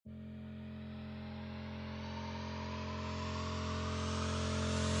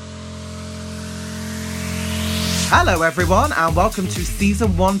Hello everyone and welcome to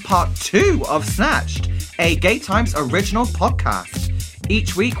Season 1 Part 2 of Snatched, a Gay Times original podcast.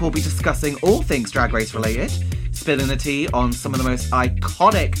 Each week we'll be discussing all things Drag Race related, spilling the tea on some of the most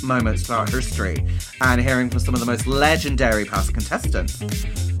iconic moments throughout history, and hearing from some of the most legendary past contestants.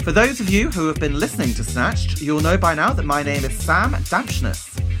 For those of you who have been listening to Snatched, you'll know by now that my name is Sam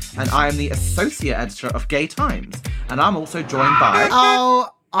Dampshness, and I am the Associate Editor of Gay Times, and I'm also joined by...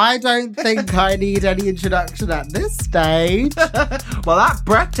 I don't think I need any introduction at this stage. Well, that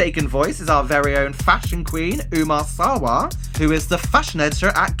breathtaking voice is our very own fashion queen, Umar Sawa, who is the fashion editor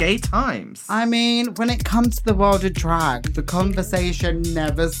at Gay Times. I mean, when it comes to the world of drag, the conversation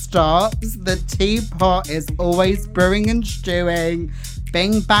never stops. The teapot is always brewing and stewing,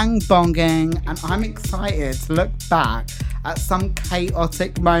 bing bang bonging, and I'm excited to look back at some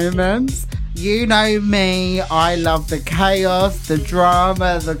chaotic moments. You know me, I love the chaos, the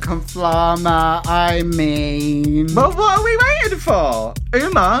drama, the conflama, I mean... Well, what are we waiting for?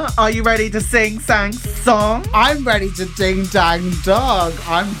 Uma, are you ready to sing, sang, song? I'm ready to ding dang dog.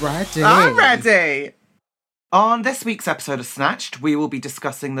 I'm ready. I'm ready. On this week's episode of Snatched, we will be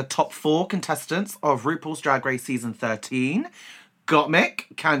discussing the top 4 contestants of RuPaul's Drag Race Season 13,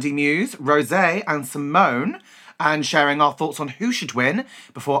 Gottmik, Candy Muse, Rosé, and Simone, and sharing our thoughts on who should win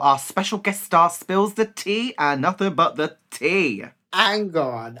before our special guest star spills the tea and nothing but the tea. Hang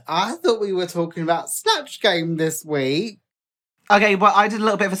on, I thought we were talking about Snatch Game this week. Okay, well, I did a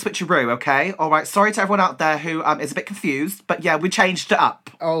little bit of a switcheroo, okay? All right, sorry to everyone out there who is a bit confused, but yeah, we changed it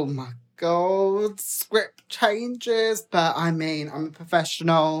up. Oh my god, script changes, but I mean, I'm a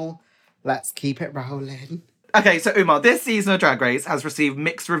professional. Let's keep it rolling. Okay, so Umar, this season of Drag Race has received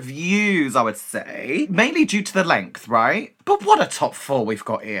mixed reviews, I would say. Mainly due to the length, right? But what a top 4 we've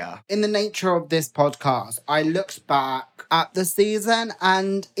got here. In the nature of this podcast, I looked back at the season,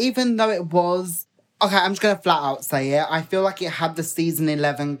 and even though it was... Okay, I'm just going to flat out say it. I feel like it had the season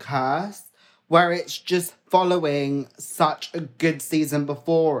 11 curse, where it's just following such a good season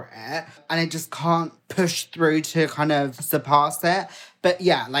before it, and it just can't push through to kind of surpass it. But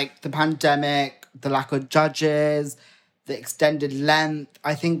yeah, like the pandemic, the lack of judges, the extended length.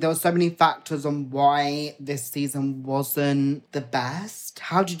 I think there were so many factors on why this season wasn't the best.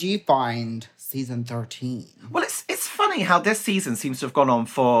 How did you find season 13? Well, it's funny how this season seems to have gone on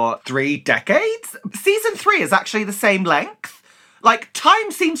for 3 decades. Season 3 is actually the same length. Like,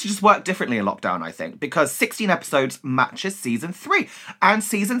 time seems to just work differently in lockdown, I think, because 16 episodes matches season 3. And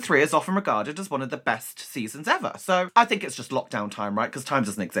season 3 is often regarded as one of the best seasons ever. So I think it's just lockdown time, right? Because time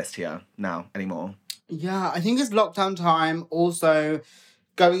doesn't exist here now anymore. Yeah, I think it's lockdown time. Also,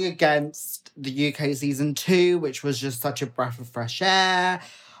 going against the UK season 2, which was just such a breath of fresh air.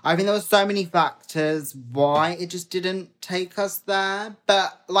 I think there were so many factors why it just didn't take us there.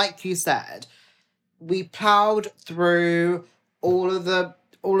 But like you said, we ploughed through all of the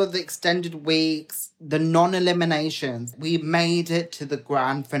extended weeks, the non-eliminations. We made it to the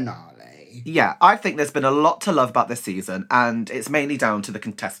grand finale. Yeah, I think there's been a lot to love about this season, and it's mainly down to the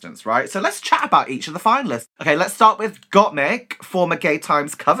contestants, right? So let's chat about each of the finalists. Okay, let's start with Gottmik, former Gay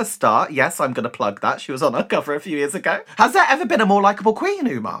Times cover star. Yes, I'm going to plug that. She was on our cover a few years ago. Has there ever been a more likeable queen,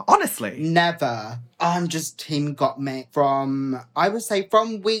 Umar? Honestly. Never. I'm just team Gottmik I would say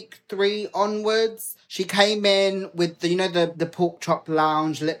from week 3 onwards. She came in with the Pork Chop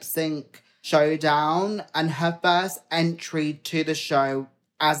Lounge lip sync showdown, and her first entry to the show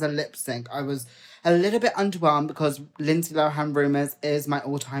as a lip sync, I was a little bit underwhelmed because Lindsay Lohan Rumours is my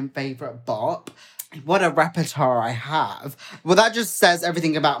all-time favourite bop. What a repertoire I have. Well, that just says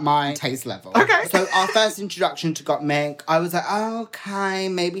everything about my taste level. Okay. So our first introduction to Gottmik, I was like, oh, okay,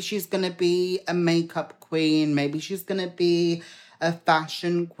 maybe she's going to be a makeup queen. Maybe she's going to be a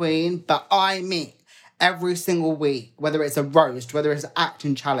fashion queen. But I mean, every single week, whether it's a roast, whether it's an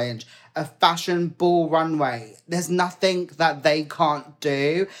acting challenge, a fashion ball runway, there's nothing that they can't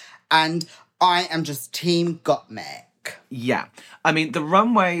do. And I am just team Gottmik. Yeah. I mean, the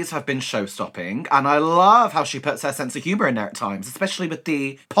runways have been show-stopping, and I love how she puts her sense of humour in there at times, especially with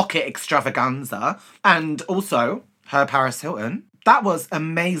the pocket extravaganza, and also her Paris Hilton. That was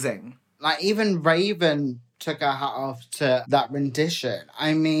amazing. Like, even Raven took her hat off to that rendition.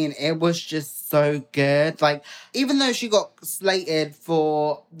 I mean, it was just so good. Like, even though she got slated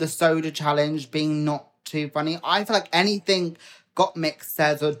for the soda challenge being not too funny, I feel like anything Gottmik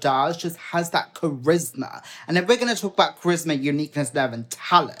says or does just has that charisma. And if we're going to talk about charisma, uniqueness, nerve, and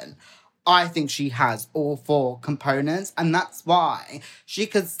talent, I think she has all 4 components. And that's why she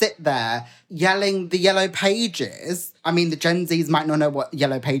could sit there yelling the yellow pages. I mean, the Gen Zs might not know what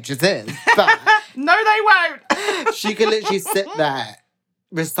yellow pages is, but... No, they won't! She could literally sit there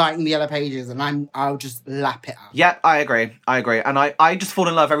reciting the Yellow Pages and I'll just lap it up. Yeah, I agree. And I just fall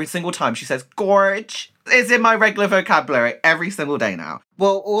in love every single time she says gorge. It's in my regular vocabulary every single day now.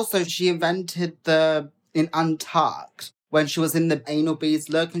 Well, also, she invented in Untucked, when she was in the anal beads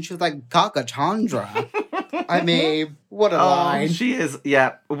look, and she was like, Gaga Chandra. I mean, what a line. She is,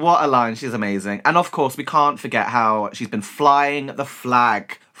 yeah, what a line. She's amazing. And of course, we can't forget how she's been flying the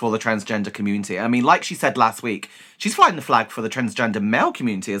flag for the transgender community. I mean, like she said last week, she's flying the flag for the transgender male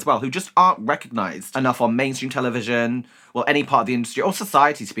community as well, who just aren't recognised enough on mainstream television, well, any part of the industry, or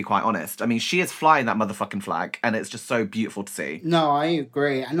society, to be quite honest. I mean, she is flying that motherfucking flag, and it's just so beautiful to see. No, I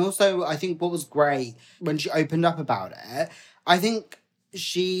agree. And also, I think what was great when she opened up about it, I think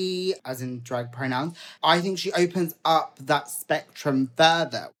she, as in drag pronouns, I think she opens up that spectrum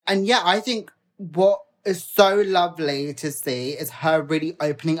further. And yeah, I think what is so lovely to see is her really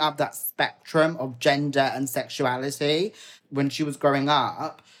opening up that spectrum of gender and sexuality. When she was growing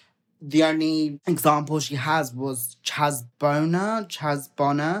up, the only example she has was Chaz Bono.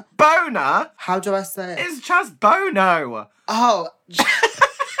 Boner? How do I say it? It's Chaz Bono. Oh,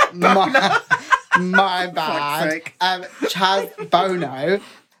 my bad. Chaz Bono.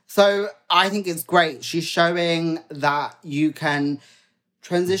 So I think it's great. She's showing that you can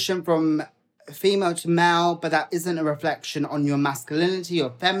transition from female to male, but that isn't a reflection on your masculinity or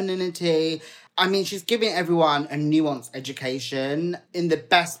femininity. I mean, she's giving everyone a nuanced education in the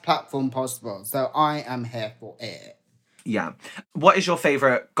best platform possible. So I am here for it. Yeah. What is your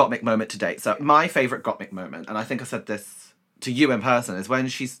favourite Gottmik moment to date? So my favourite Gottmik moment, and I think I said this to you in person, is when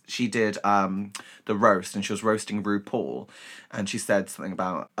she did the roast, and she was roasting RuPaul, and she said something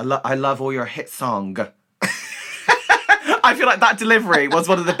about, I love all your hit song. I feel like that delivery was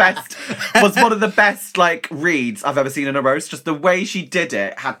one of the best like reads I've ever seen in a roast. Just the way she did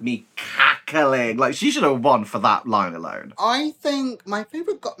it had me cackling. Like, she should have won for that line alone. I think my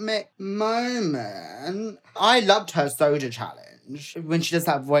favourite Gottmik moment, I loved her soda challenge. When she does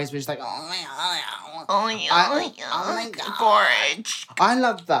that voice where she's like, oh my god, gorge. I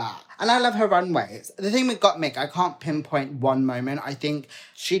love that. And I love her runways. The thing with Gottmik, I can't pinpoint one moment. I think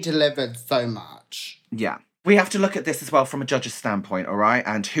she delivered so much. Yeah. We have to look at this as well from a judge's standpoint, all right?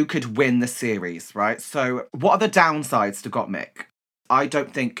 And who could win the series, right? So what are the downsides to Gottmik? I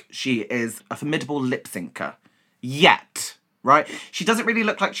don't think she is a formidable lip syncer yet, right? She doesn't really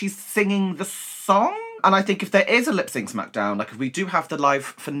look like she's singing the song. And I think if there is a lip sync smackdown, like if we do have the live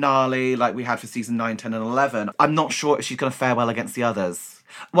finale like we had for season 9, 10 and 11, I'm not sure if she's going to fare well against the others.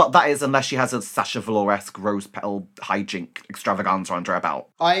 Well, that is unless she has a Sasha Velour-esque rose petal hijink extravaganza under her belt.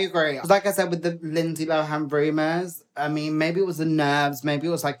 I agree. Like I said with the Lindsay Lohan rumours, I mean, maybe it was the nerves, maybe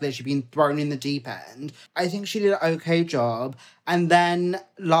it was like literally being thrown in the deep end. I think she did an okay job. And then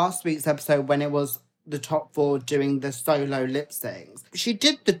last week's episode, when it was the top 4 doing the solo lip syncs, she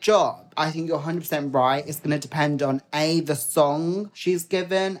did the job. I think you're 100% right. It's going to depend on A, the song she's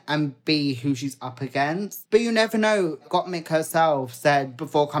given, and B, who she's up against. But you never know. Gottmik herself said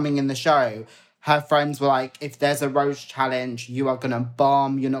before coming in the show, her friends were like, if there's a roast challenge, you are going to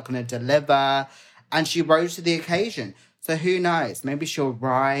bomb, you're not going to deliver. And she rose to the occasion. So who knows? Maybe she'll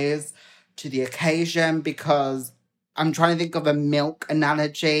rise to the occasion, because I'm trying to think of a milk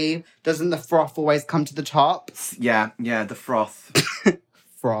analogy. Doesn't the froth always come to the top? Yeah, the froth.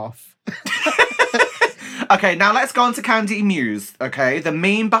 Froth. Okay, now let's go on to Candy Muse, okay? The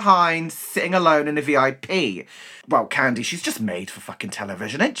meme behind sitting alone in a VIP. Well, Candy, she's just made for fucking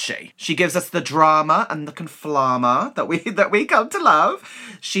television, isn't she? She gives us the drama and the conflama that we come to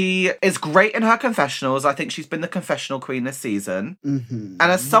love. She is great in her confessionals. I think she's been the confessional queen this season. Mm-hmm.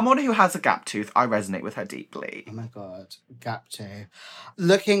 And as someone who has a gap tooth, I resonate with her deeply. Oh my God, gap tooth.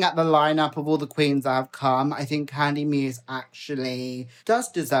 Looking at the lineup of all the queens that have come, I think Candy Muse actually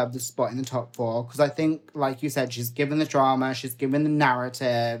does deserve the spot in the top 4, because I think, like you said, she's given the drama, she's given the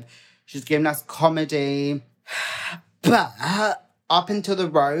narrative, she's given us comedy. But up until the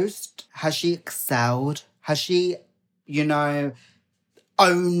roast, has she excelled? Has she,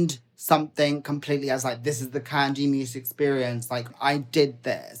 owned something completely as like, this is the Candy Muse experience. Like, I did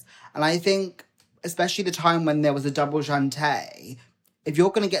this. And I think, especially the time when there was a double shantay, if you're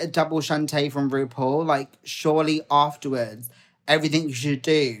going to get a double shantay from RuPaul, like, surely afterwards, everything you should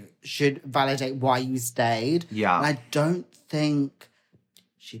do should validate why you stayed. Yeah. And I don't think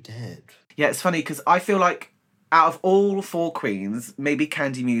she did. Yeah, it's funny because I feel like out of all 4 queens, maybe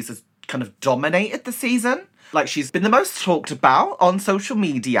Candy Muse has kind of dominated the season. Like, she's been the most talked about on social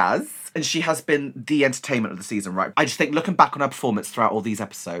medias, and she has been the entertainment of the season, right? I just think looking back on her performance throughout all these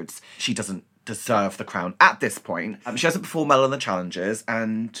episodes, she doesn't deserve the crown at this point. She hasn't performed well on the challenges,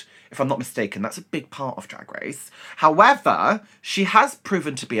 and if I'm not mistaken, that's a big part of Drag Race. However, she has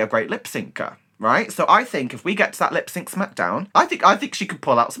proven to be a great lip syncer, right? So I think if we get to that lip sync smackdown, I think she could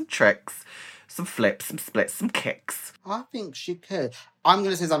pull out some tricks, some flips, some splits, some kicks. I think she could. I'm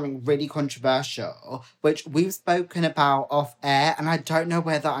going to say something really controversial, which we've spoken about off air, and I don't know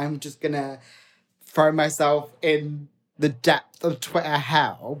whether I'm just going to throw myself in the depth of Twitter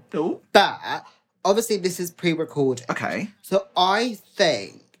hell. Ooh. But obviously this is pre-recorded. Okay. So I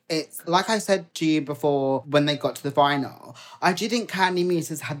think it's, like I said to you before when they got to the final, I do think Candy Muse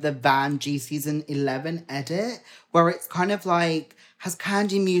has had the Vanjie season 11 edit, where it's kind of like, has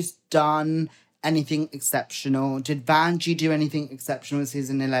Candy Muse done anything exceptional? Did Vanjie do anything exceptional in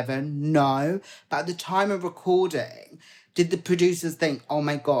season 11? No. But at the time of recording, did the producers think, oh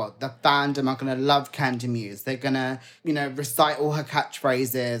my God, the fandom are going to love Candy Muse. They're going to, recite all her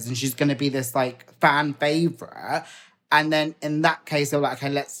catchphrases and she's going to be this, fan favourite. And then in that case, they're like, okay,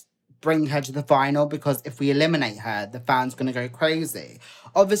 let's bring her to the final because if we eliminate her, the fans going to go crazy.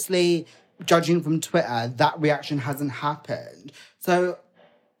 Obviously, judging from Twitter, that reaction hasn't happened. So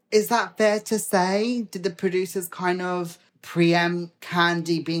is that fair to say? Did the producers kind of preempt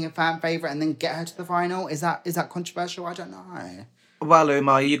Candy being a fan favourite and then get her to the final? Is that controversial? I don't know. Well,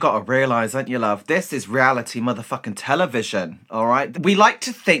 Umar, you got to realise, don't you, love? This is reality motherfucking television, all right? We like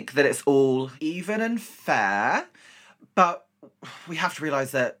to think that it's all even and fair, but we have to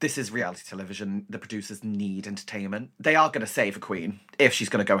realise that this is reality television. The producers need entertainment. They are going to save a queen if she's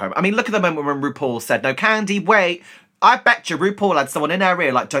going to go home. I mean, look at the moment when RuPaul said, no, Candy, wait. I bet you RuPaul had someone in her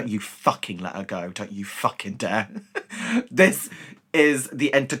ear like, don't you fucking let her go. Don't you fucking dare. This is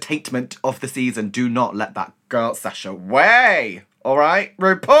the entertainment of the season. Do not let that girl Sasha away. All right?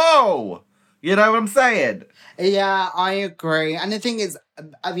 RuPaul! You know what I'm saying? Yeah, I agree. And the thing is,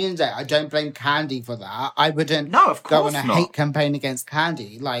 at the end of the day, I don't blame Candy for that. I wouldn't go on a hate campaign against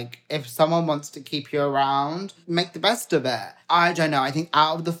Candy. Like, if someone wants to keep you around, make the best of it. I don't know. I think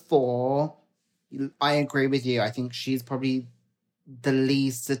out of the four, I agree with you. I think she's probably the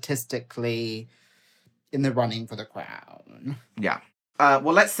least statistically in the running for the crown. Yeah.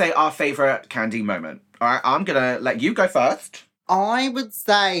 Well, let's say our favourite Candy moment. All right, I'm going to let you go first. I would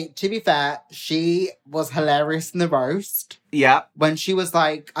say, to be fair, she was hilarious in the roast. Yeah. When she was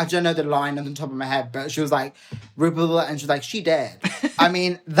like, I don't know the line on the top of my head, but she was like, RuPaul, and she was like, she did. I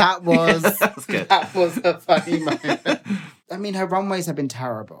mean, that was, good. That was a funny moment. I mean, her runways have been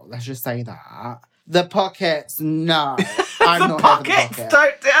terrible. Let's just say that. The pockets, no. I'm not pockets, here for the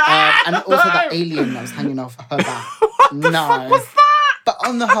pockets. Don't and also the alien that was hanging off her back. What the fuck was that? But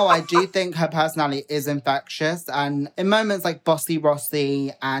on the whole, I do think her personality is infectious. And in moments like Bossy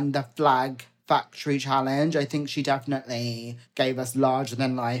Rossi and the Flag Factory Challenge, I think she definitely gave us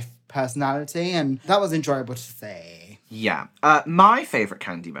larger-than-life personality. And that was enjoyable to see. Yeah. My favourite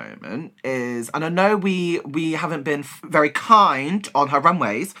Candy moment is, and I know we haven't been very kind on her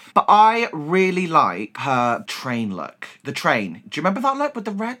runways, but I really like her train look. The train. Do you remember that look with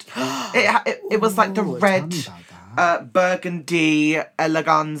the red? It was like the red burgundy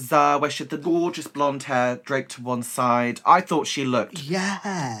eleganza where she had the gorgeous blonde hair draped to one side. I thought she looked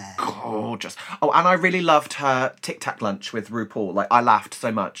gorgeous. Oh, and I really loved her Tic Tac lunch with RuPaul. Like, I laughed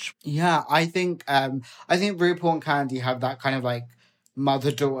so much. Yeah, I think RuPaul and Candy have that kind of like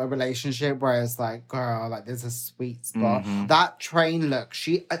mother-daughter relationship where it's like, girl, like there's a sweet spot. Mm-hmm. That train look,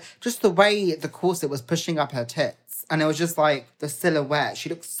 she just the way the corset was pushing up her tits. And it was just like the silhouette. She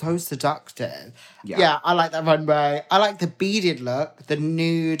looked so seductive. Yeah, I like that runway. I like the beaded look, the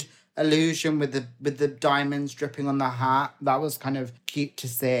nude illusion with the diamonds dripping on the hat. That was kind of cute to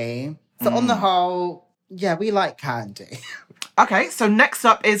see. So on the whole, yeah, we like Candy. Okay, so next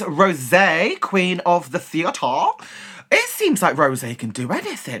up is Rosé, Queen of the Theatre. It seems like Rosé can do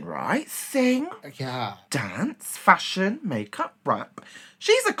anything, right? Sing, dance, fashion, makeup, rap.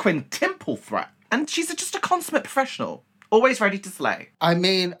 She's a quintuple threat. And she's just a consummate professional. Always ready to slay. I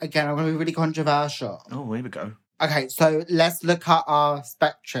mean, again, I'm going to be really controversial. Oh, here we go. Okay, so let's look at our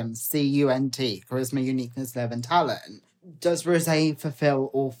spectrum. CUNT, charisma, uniqueness, love, and talent. Does Rosé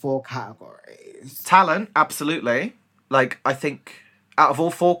fulfill all four categories? Talent, absolutely. Like, I think out of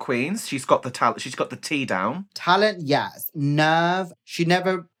all four queens, she's got the talent. She's got the T down. Talent, yes. Nerve, she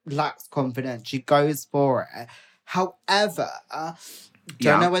never lacks confidence. She goes for it. However...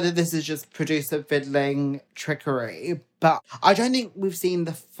 Don't know whether this is just producer fiddling trickery, but I don't think we've seen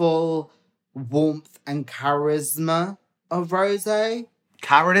the full warmth and charisma of Rosé.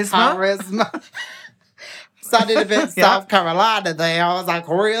 Charisma? Sounded a bit South Carolina there. I was like,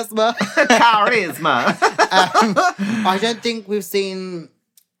 charisma. Charisma. I don't think we've seen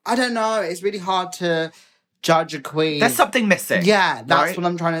I don't know. It's really hard to judge a queen. There's something missing. Yeah, that's right? what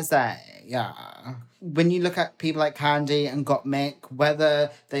I'm trying to say. Yeah. When you look at people like Candy and Gottmik,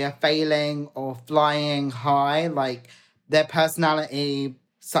 whether they are failing or flying high, like their personality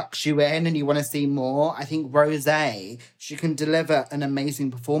sucks you in and you want to see more. I think Rosé, she can deliver an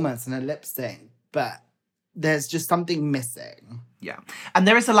amazing performance in a lip sync, but there's just something missing. Yeah. And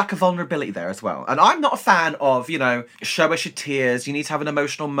there is a lack of vulnerability there as well. And I'm not a fan of, show us your tears. You need to have an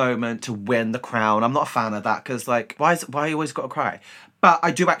emotional moment to win the crown. I'm not a fan of that because, why you always got to cry? But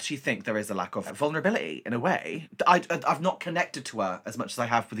I do actually think there is a lack of vulnerability in a way. I've not connected to her as much as I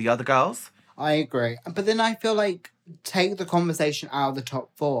have with the other girls. I agree. But then I feel like, take the conversation out of the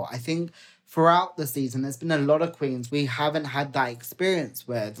top 4. I think throughout the season, there's been a lot of queens we haven't had that experience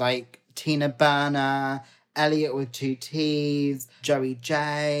with, like Tina Burner, Elliot with 2 T's, Joey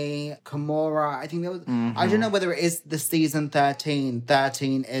J, Kimora. I think there was... I don't know whether it is the season 13.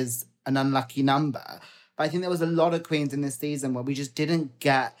 13 is an unlucky number. But I think there was a lot of queens in this season where we just didn't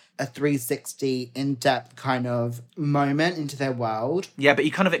get a 360 in-depth kind of moment into their world. Yeah, but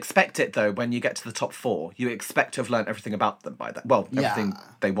you kind of expect it, though, when you get to the top 4. You expect to have learned everything about them by then. Well, everything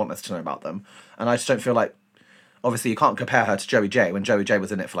they want us to know about them. And I just don't feel like... Obviously, you can't compare her to Joey J when Joey J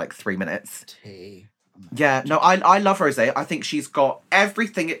was in it for 3 minutes. Yeah, no, I love Rosé. I think she's got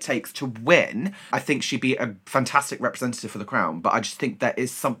everything it takes to win. I think she'd be a fantastic representative for the crown, but I just think there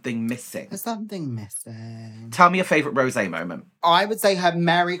is something missing. There's something missing. Tell me a favourite Rosé moment. I would say her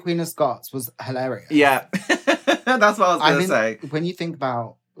Mary Queen of Scots was hilarious. Yeah, that's what I was going to say. When you think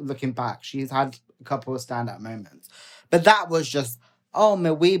about looking back, she's had a couple of standout moments. But that was just, oh,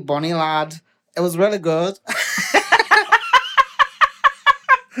 my wee bonny lad. It was really good.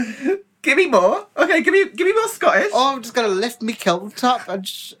 Give me more. Okay, give me more Scottish. Oh, I'm just gonna lift me kilt up and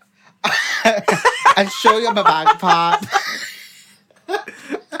and show you my bagpipe.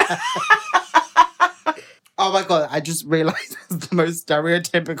 Oh my god! I just realised it's the most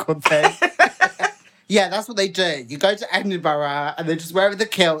stereotypical thing. Yeah, that's what they do. You go to Edinburgh and they just wear the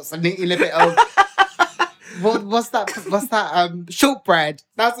kilts and eat a little bit of what's that? Shortbread.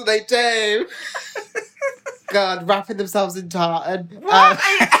 That's what they do. God, wrapping themselves in tartan. No,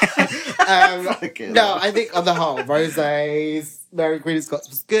 I think on the whole, Rosé's Mary Queen of Scots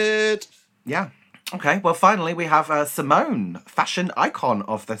was good. Yeah. Okay, well, finally, we have Simone, fashion icon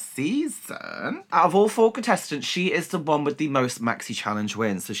of the season. Out of all 4 contestants, she is the one with the most Maxi Challenge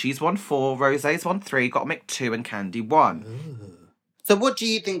wins. So she's won 4, Rosé's won 3, Gottmik 2, and Candy 1. Ooh. So what do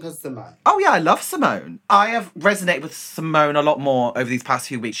you think of Simone? Oh, yeah, I love Simone. I have resonated with Simone a lot more over these past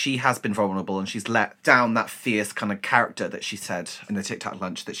few weeks. She has been vulnerable and she's let down that fierce kind of character that she said in the TikTok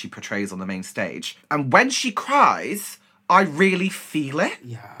lunch that she portrays on the main stage. And when she cries, I really feel it.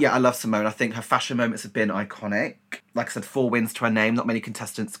 Yeah, I love Simone. I think her fashion moments have been iconic. Like I said, 4 wins to her name. Not many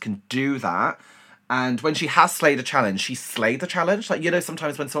contestants can do that. And when she has slayed a challenge, she slayed the challenge.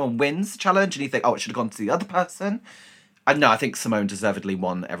 Sometimes when someone wins a challenge and you think, oh, it should have gone to the other person. No, I think Simone deservedly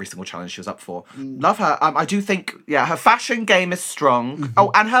won every single challenge she was up for. Love her. I do think, her fashion game is strong. Mm-hmm.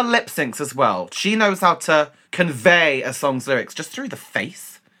 Oh, and her lip syncs as well. She knows how to convey a song's lyrics just through the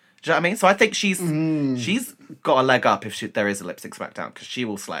face. Do you know what I mean? So I think she's got a leg up if there is a lip sync smackdown, because she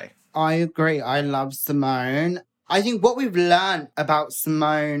will slay. I agree. I love Simone. I think what we've learned about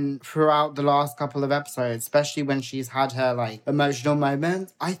Simone throughout the last couple of episodes, especially when she's had her emotional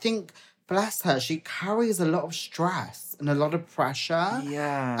moments, I think, bless her, she carries a lot of stress and a lot of pressure.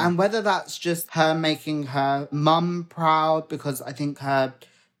 Yeah. And whether that's just her making her mum proud, because I think her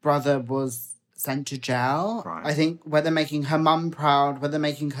brother was sent to jail. Right. I think whether making her mum proud, whether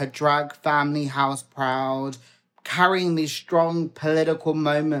making her drag family house proud, carrying these strong political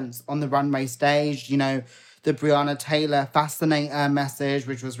moments on the runway stage, the Breonna Taylor Fascinator message,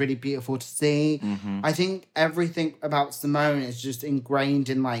 which was really beautiful to see. Mm-hmm. I think everything about Simone is just ingrained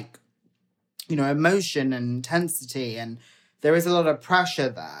in emotion and intensity, and there is a lot of pressure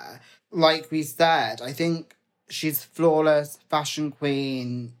there. Like we said, I think she's flawless, fashion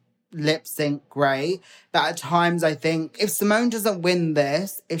queen, lip sync great, but at times I think if Simone doesn't win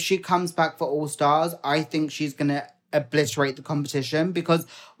this, if she comes back for All Stars, I think she's gonna obliterate the competition, because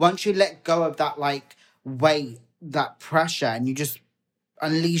once you let go of that weight, that pressure, and you just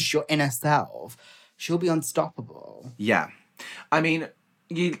unleash your inner self, she'll be unstoppable. Yeah. I mean,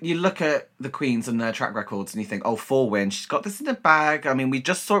 You look at the queens and their track records and you think, 4 wins, she's got this in the bag. I mean, we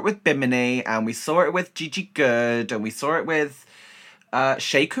just saw it with Bimini, and we saw it with Gigi Good, and we saw it with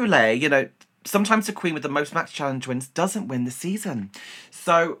Shea Coulee. Sometimes the queen with the most Max Challenge wins doesn't win the season.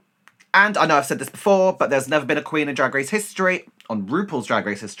 So, and I know I've said this before, but there's never been a queen in Drag Race history, on RuPaul's Drag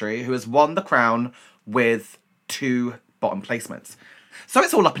Race history, who has won the crown with 2 bottom placements. So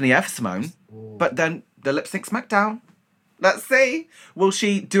it's all up in the air for Simone. But then the lip sync smackdown. Let's see. Will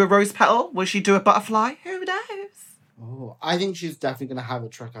she do a rose petal? Will she do a butterfly? Who knows? Oh, I think she's definitely going to have a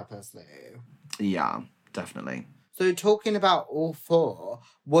trick up her sleeve. Yeah, definitely. So talking about all four,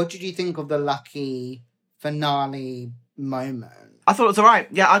 what did you think of the Lucky finale moment? I thought it was alright.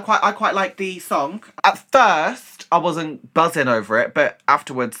 Yeah, I quite like the song. At first, I wasn't buzzing over it, but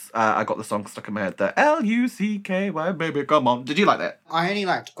afterwards, I got the song stuck in my head. The Lucky, baby, come on. Did you like that? I only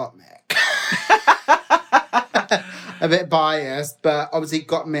liked Gottmik. A bit biased, but obviously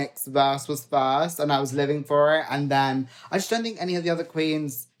Gottmik's verse was first, and I was living for it. And then I just don't think any of the other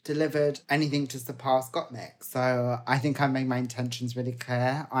queens delivered anything to surpass Gottmik. So I think I made my intentions really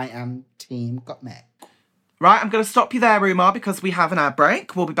clear. I am Team Gottmik. Right, I'm going to stop you there, Rumar, because we have an ad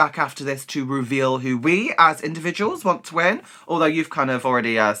break. We'll be back after this to reveal who we, as individuals, want to win. Although you've kind of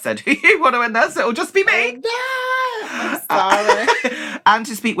already said who you want to win there, so it'll just be me. Oh, no! I'm sorry. And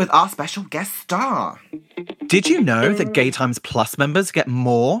to speak with our special guest star. Did you know that Gay Times Plus members get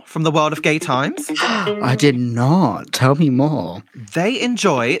more from the world of Gay Times? I did not. Tell me more. They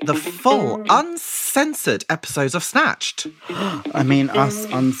enjoy the full, uncensored episodes of Snatched. I mean, us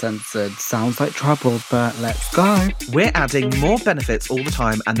uncensored sounds like trouble, but let's go. We're adding more benefits all the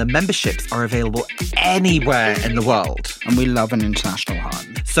time, and the memberships are available anywhere in the world. And we love an international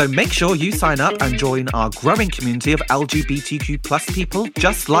hun. So make sure you sign up and join our growing community of LGBTQ plus people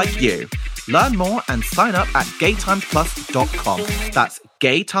just like you. Learn more and sign up at gaytimesplus.com. That's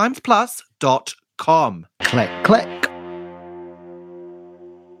gaytimesplus.com. Click, click.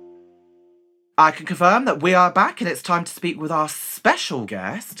 I can confirm that we are back and it's time to speak with our special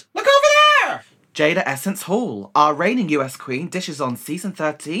guest. Look over there! Jada Essence Hall, our reigning US queen, dishes on season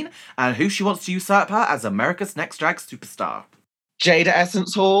 13 and who she wants to usurp her as America's Next Drag Superstar. Jada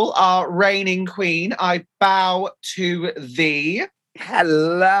Essence Hall, our reigning queen, I bow to thee.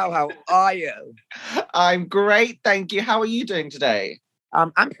 Hello, how are you? I'm great, thank you. How are you doing today?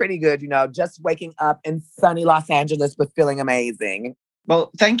 I'm pretty good, just waking up in sunny Los Angeles, but feeling amazing. Well,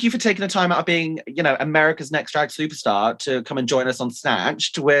 thank you for taking the time out of being, America's Next Drag Superstar to come and join us on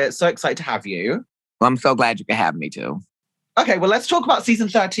Snatched. We're so excited to have you. Well, I'm so glad you could have me too. Okay, well, let's talk about season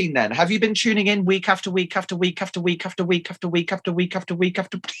 13 then. Have you been tuning in week after week after week after week after week after week after week after week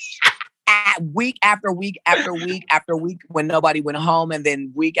after week after week after week after week when nobody went home, and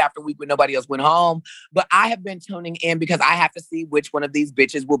then week after week when nobody else went home? But I have been tuning in because I have to see which one of these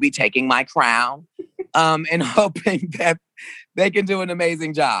bitches will be taking my crown, and hoping that they can do an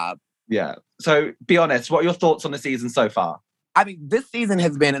amazing job. Yeah. So be honest, what are your thoughts on the season so far? I mean, this season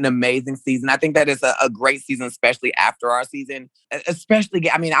has been an amazing season. I think that it's a great season, especially after our season. Especially,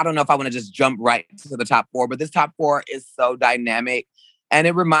 I don't know if I want to just jump right to the top four, but this top four is so dynamic. And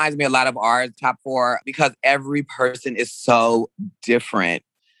it reminds me a lot of our top four because every person is so different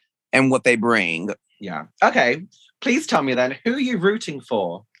in what they bring. Yeah. Okay. Please tell me then, who are you rooting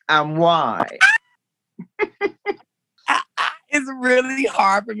for and why? It's really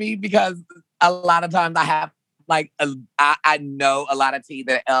hard for me because a lot of times I have I know a lot of tea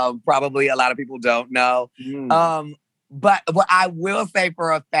that probably a lot of people don't know. But what I will say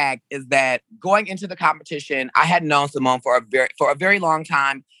for a fact is that going into the competition, I had known Simone for a very long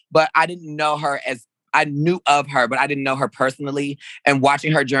time, but I didn't know her I knew of her, but I didn't know her personally. And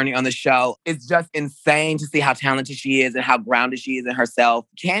watching her journey on the show, it's just insane to see how talented she is and how grounded she is in herself.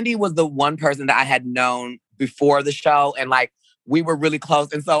 Candy was the one person that I had known before the show, and we were really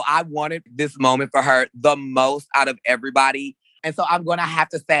close. And so I wanted this moment for her the most out of everybody. And so I'm going to have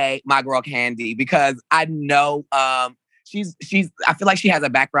to say my girl Candy, because I know I feel like she has a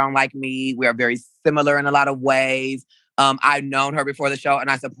background like me. We are very similar in a lot of ways. I've known her before the show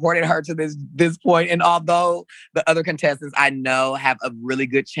and I supported her to this point. And although the other contestants I know have a really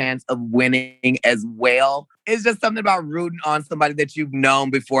good chance of winning as well, it's just something about rooting on somebody that you've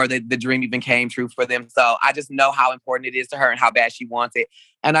known before the dream even came true for them. So I just know how important it is to her and how bad she wants it.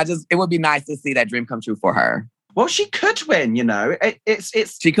 And it would be nice to see that dream come true for her. Well, she could win,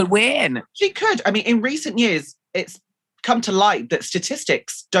 She could win. She could. I mean, in recent years, it's come to light that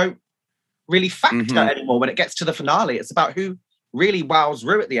statistics don't really factor anymore when it gets to the finale. It's about who really wows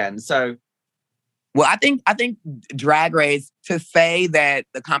Rue at the end. So, well, I think Drag Race, to say that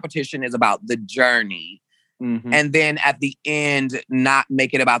the competition is about the journey and then at the end not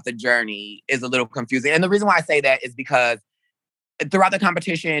make it about the journey is a little confusing. And the reason why I say that is because throughout the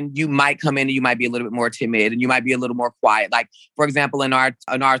competition, you might come in and you might be a little bit more timid and you might be a little more quiet. Like, for example, in our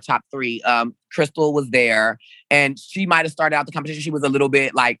top three, Crystal was there and she might have started out the competition. She was a little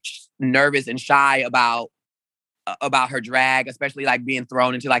bit nervous and shy about her drag, especially being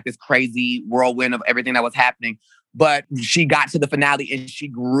thrown into this crazy whirlwind of everything that was happening. but she got to the finale and she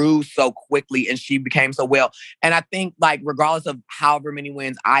grew so quickly and she became so well. And I think like regardless of however many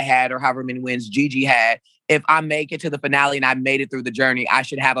wins I had or however many wins Gigi had, if I make it to the finale and I made it through the journey, I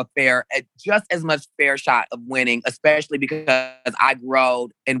should have just as much fair shot of winning, especially because I grew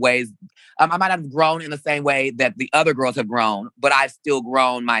in ways. I might not have grown in the same way that the other girls have grown, but I've still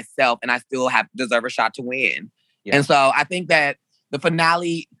grown myself and I still deserve a shot to win. Yeah. And so I think that the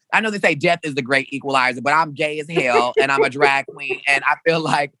finale, I know they say death is the great equalizer, but I'm gay as hell and I'm a drag queen. And I feel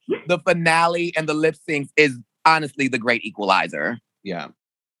like the finale and the lip syncs is honestly the great equalizer. Yeah.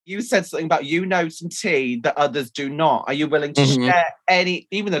 You said something about you know some tea that others do not. Are you willing to share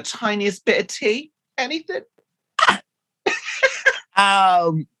even the tiniest bit of tea? Anything?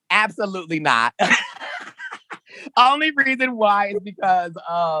 Absolutely not. Only reason why is because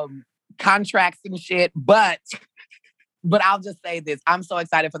contracts and shit. But I'll just say this. I'm so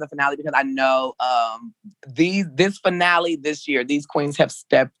excited for the finale because I know this finale this year, these queens have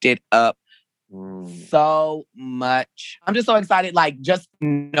stepped it up so much. I'm just so excited, like just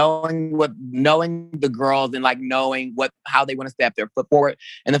knowing the girls and like knowing how they want to step their foot forward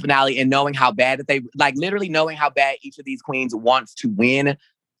in the finale and knowing how bad literally knowing how bad each of these queens wants to win.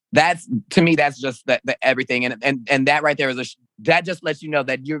 That's, to me, that's just the everything. And that right there that just lets you know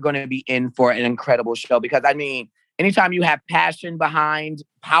that you're going to be in for an incredible show. Because I mean, anytime you have passion behind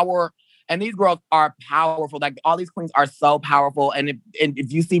power, and these girls are powerful. Like all these queens are so powerful. And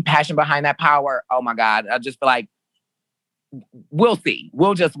if you see passion behind that power, oh my God, I just feel like we'll see.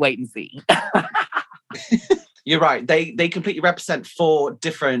 We'll just wait and see. You're right. They completely represent 4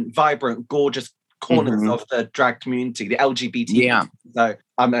 different, vibrant, gorgeous corners of the drag community, the LGBT. Yeah. So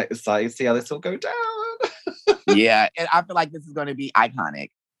I'm excited to see how this will go down. Yeah. And I feel like this is going to be iconic.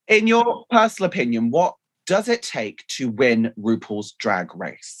 In your personal opinion, what does it take to win RuPaul's Drag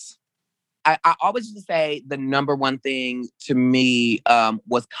Race? I always used to say the number one thing to me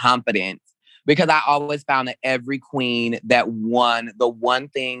was confidence, because I always found that every queen that won, the one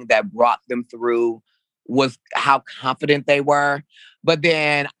thing that brought them through was how confident they were. But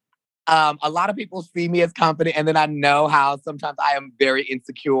then a lot of people see me as confident, and then I know how sometimes I am very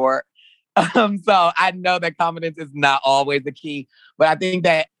insecure. So I know that confidence is not always the key, but I think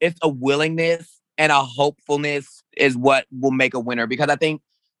that it's a willingness and a hopefulness is what will make a winner. Because I think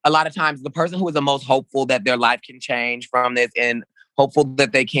a lot of times the person who is the most hopeful that their life can change from this and hopeful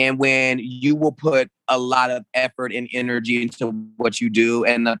that they can win, you will put a lot of effort and energy into what you do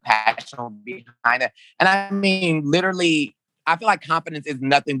and the passion behind it. And I mean, literally, I feel like confidence is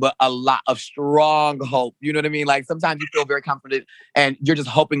nothing but a lot of strong hope. You know what I mean? Like sometimes you feel very confident and you're just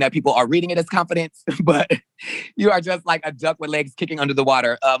hoping that people are reading it as confidence, but you are just like a duck with legs kicking under the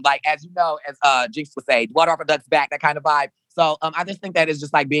water. Like, as you know, as Jinx would say, water off a duck's back, that kind of vibe. So I just think that is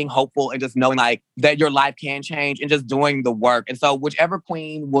just like being hopeful and just knowing like that your life can change and just doing the work. And so whichever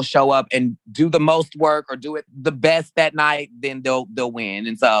queen will show up and do the most work or do it the best that night, then they'll win.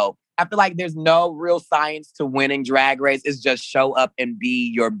 And so I feel like there's no real science to winning Drag Race. It's just show up and be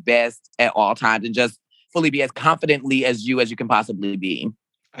your best at all times and just fully be as confidently as you can possibly be.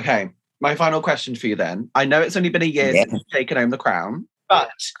 Okay. My final question for you then. I know it's only been a year since you've taken home the crown,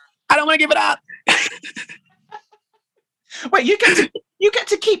 but I don't want to give it up. Wait, you get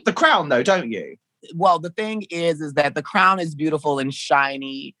to keep the crown though, don't you? Well, the thing is that the crown is beautiful and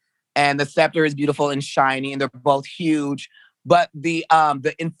shiny, and the scepter is beautiful and shiny, and they're both huge. But the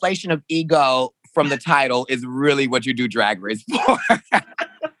inflation of ego from the title is really what you do Drag Race for.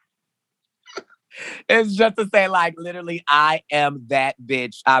 It's just to say, like, literally, I am that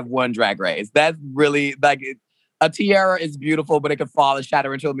bitch. I've won Drag Race. That's really like a tiara is beautiful, but it could fall and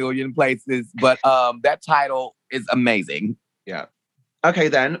shatter into a million places. But that title is amazing. Yeah. Okay,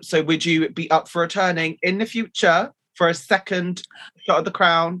 then. So would you be up for returning in the future for a second shot of the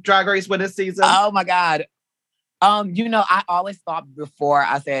crown, Drag Race winner season? Oh my God. You know, I always thought before,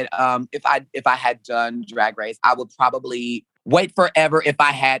 I said, if I had done Drag Race, I would probably wait forever if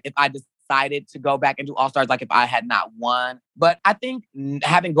I decided to go back and do All Stars, like if I had not won. But I think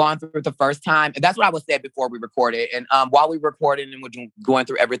having gone through it the first time, that's what I was said before we recorded. And while we recorded and were going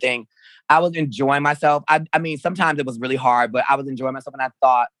through everything, I was enjoying myself. I mean, sometimes it was really hard, but I was enjoying myself. And I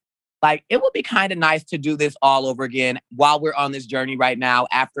thought, like, it would be kind of nice to do this all over again while we're on this journey right now,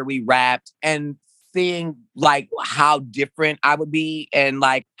 after we wrapped, and seeing like how different I would be and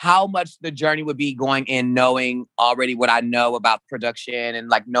like how much the journey would be going in, knowing already what I know about production and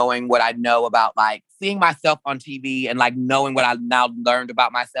like knowing what I know about like seeing myself on TV and like knowing what I now learned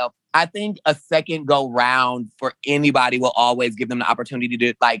about myself. I think a second go round for anybody will always give them the opportunity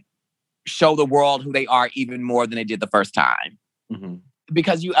to like show the world who they are even more than they did the first time. Mm-hmm.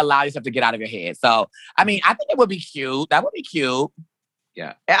 because you allow yourself to get out of your head. So, I mean, I think it would be cute. That would be cute.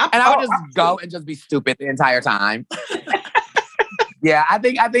 Yeah. And I would just go and just be stupid the entire time. Yeah, I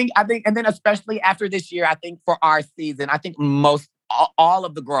think, and then especially after this year, I think for our season, I think all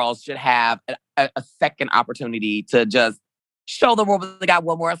of the girls should have a second opportunity to just show the world they got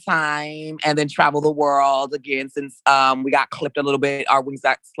one more time and then travel the world again since we got clipped a little bit. Our wings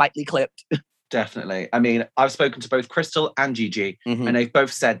got slightly clipped. Definitely. I mean, I've spoken to both Crystal and Gigi, and they've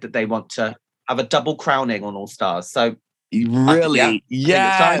both said that they want to have a double crowning on All Stars. So, really?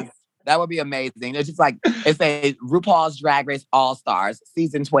 Yes. That would be amazing. It's just like, it's a RuPaul's Drag Race All Stars,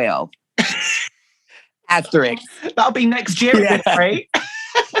 season 12. Asterisk. That'll be next year, right?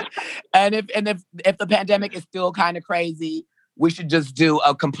 And if the pandemic is still kind of crazy, we should just do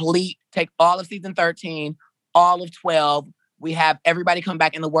a complete, take all of season 13, all of 12. We have everybody come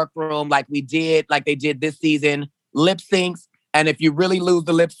back in the workroom like they did this season, lip syncs. And if you really lose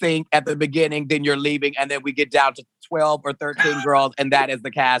the lip sync at the beginning, then you're leaving. And then we get down to 12 or 13 girls. And that is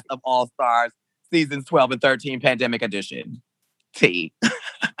the cast of All Stars, seasons 12 and 13, Pandemic Edition. T.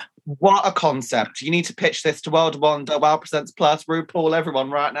 What a concept. You need to pitch this to World Wonder, Wow Presents Plus, RuPaul,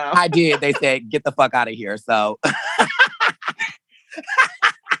 everyone right now. I did. They said, get the fuck out of here. So...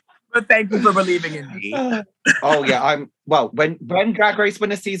 But thank you for believing in me. Oh yeah, when Drag Race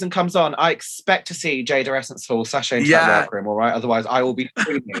Winner season comes on, I expect to see Jada Essence Hall sashay into that workroom, all right? Otherwise, I will be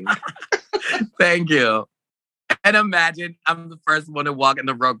screaming. Thank you. And imagine I'm the first one to walk in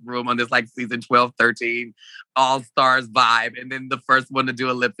the workroom on this like season 12, 13 All Stars vibe, and then the first one to do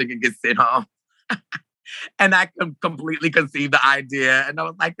a lip sync and get sent home. And I completely conceived the idea. And I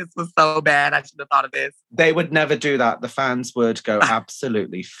was like, this was so bad. I should have thought of this. They would never do that. The fans would go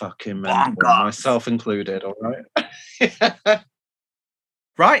absolutely fucking mental, myself included, all right?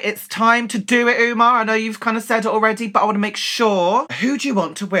 Right, it's time to do it, Umar. I know you've kind of said it already, but I want to make sure. Who do you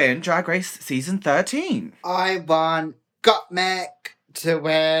want to win Drag Race Season 13? I want Gottmik to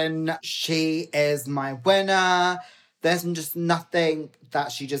win. She is my winner. There's just nothing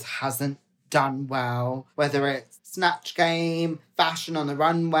that she just hasn't done well, whether it's Snatch Game, fashion on the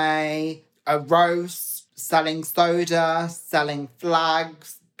runway, a roast, selling soda, selling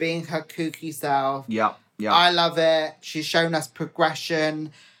flags, being her kooky self. Yeah. I love it. She's shown us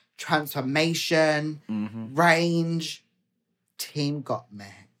progression, transformation, range. Team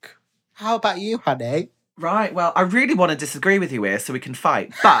Gottmik. How about you, honey? Right, well, I really want to disagree with you here so we can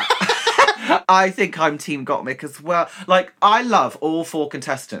fight, but I think I'm Team Gottmik as well. Like, I love all four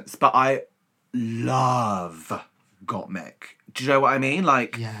contestants, but I love Gottmik. Do you know what I mean?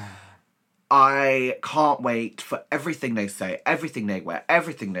 Like, I can't wait for everything they say, everything they wear,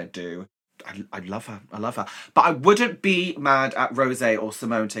 everything they do. I love her. I love her. But I wouldn't be mad at Rosé or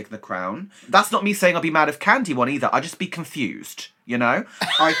Simone taking the crown. That's not me saying I'll be mad if Candy won either. I'd just be confused, you know?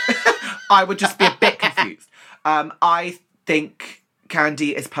 I would just be a bit confused. I think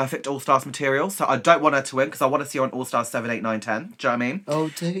Candy is perfect All-Stars material, so I don't want her to win because I want to see her on All-Stars 7, 8, 9, 10. Do you know what I mean? Oh,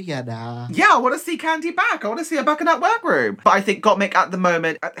 do you now? Yeah, I want to see Candy back. I want to see her back in that workroom. But I think Gottmik at the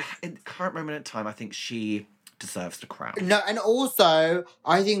moment, in the current moment in time, I think she deserves the crown. No, and also,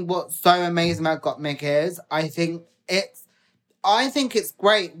 I think what's so amazing about Gottmik is, I think it's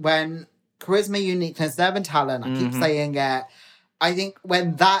great when charisma, uniqueness, nerve and talent, I keep saying it, I think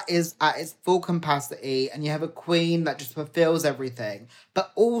when that is at its full capacity and you have a queen that just fulfills everything,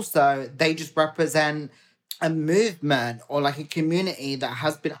 but also they just represent a movement or like a community that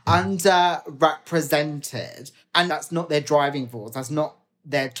has been underrepresented, and that's not their driving force, that's not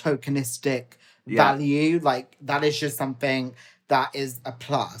their tokenistic value. Like, that is just something that is a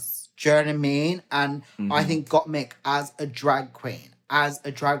plus. Do you know what I mean? And I think Gottmik as a drag queen, as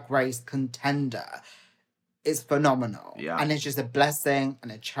a Drag Race contender, is phenomenal. Yeah. And it's just a blessing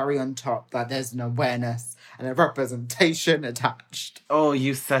and a cherry on top that there's an awareness and a representation attached. Oh,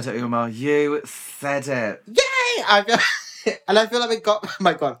 you said it, Umar. You said it. Yay! And I feel like oh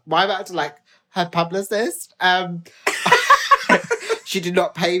my God, why am I to like her publicist? She did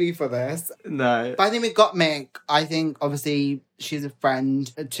not pay me for this. No. But I think with Gottmik, I think obviously she's a friend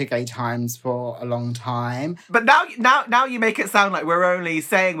to Gay Times for a long time. But now you make it sound like we're only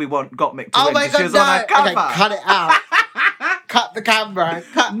saying we want Gottmik to win my because she God, was on our cover. Okay, cut it out. Cut the camera.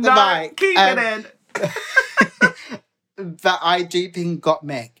 Cut the mic. Keep it in. But I do think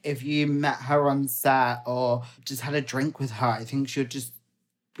Gottmik, if you met her on set or just had a drink with her, I think she'll just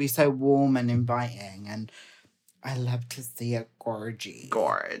be so warm and inviting, and I love to see it gorgy.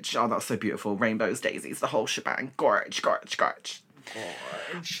 Gorge. Oh, that's so beautiful. Rainbows, daisies, the whole shebang. Gorge. Gorge.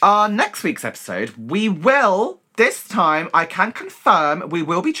 Next week's episode, we will This time, I can confirm we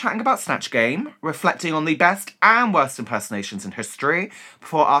will be chatting about Snatch Game, reflecting on the best and worst impersonations in history,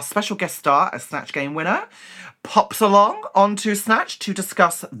 before our special guest star, a Snatch Game winner, pops along onto Snatch to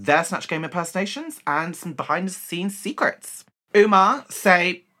discuss their Snatch Game impersonations and some behind-the-scenes secrets. Uma,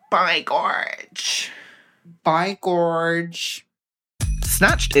 say bye, Gorge. Bye, Gorge.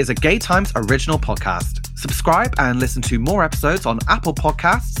 Snatched is a Gay Times original podcast. Subscribe and listen to more episodes on Apple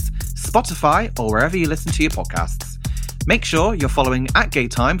Podcasts, Spotify, or wherever you listen to your podcasts. Make sure you're following @Gay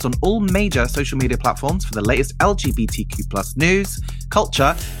Times on all major social media platforms for the latest LGBTQ+ news,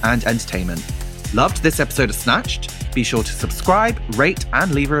 culture, and entertainment. Loved this episode of Snatched? Be sure to subscribe, rate,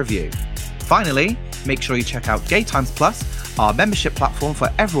 and leave a review. Finally, make sure you check out Gay Times Plus, our membership platform for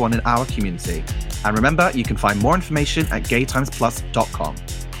everyone in our community. And remember, you can find more information at gaytimesplus.com.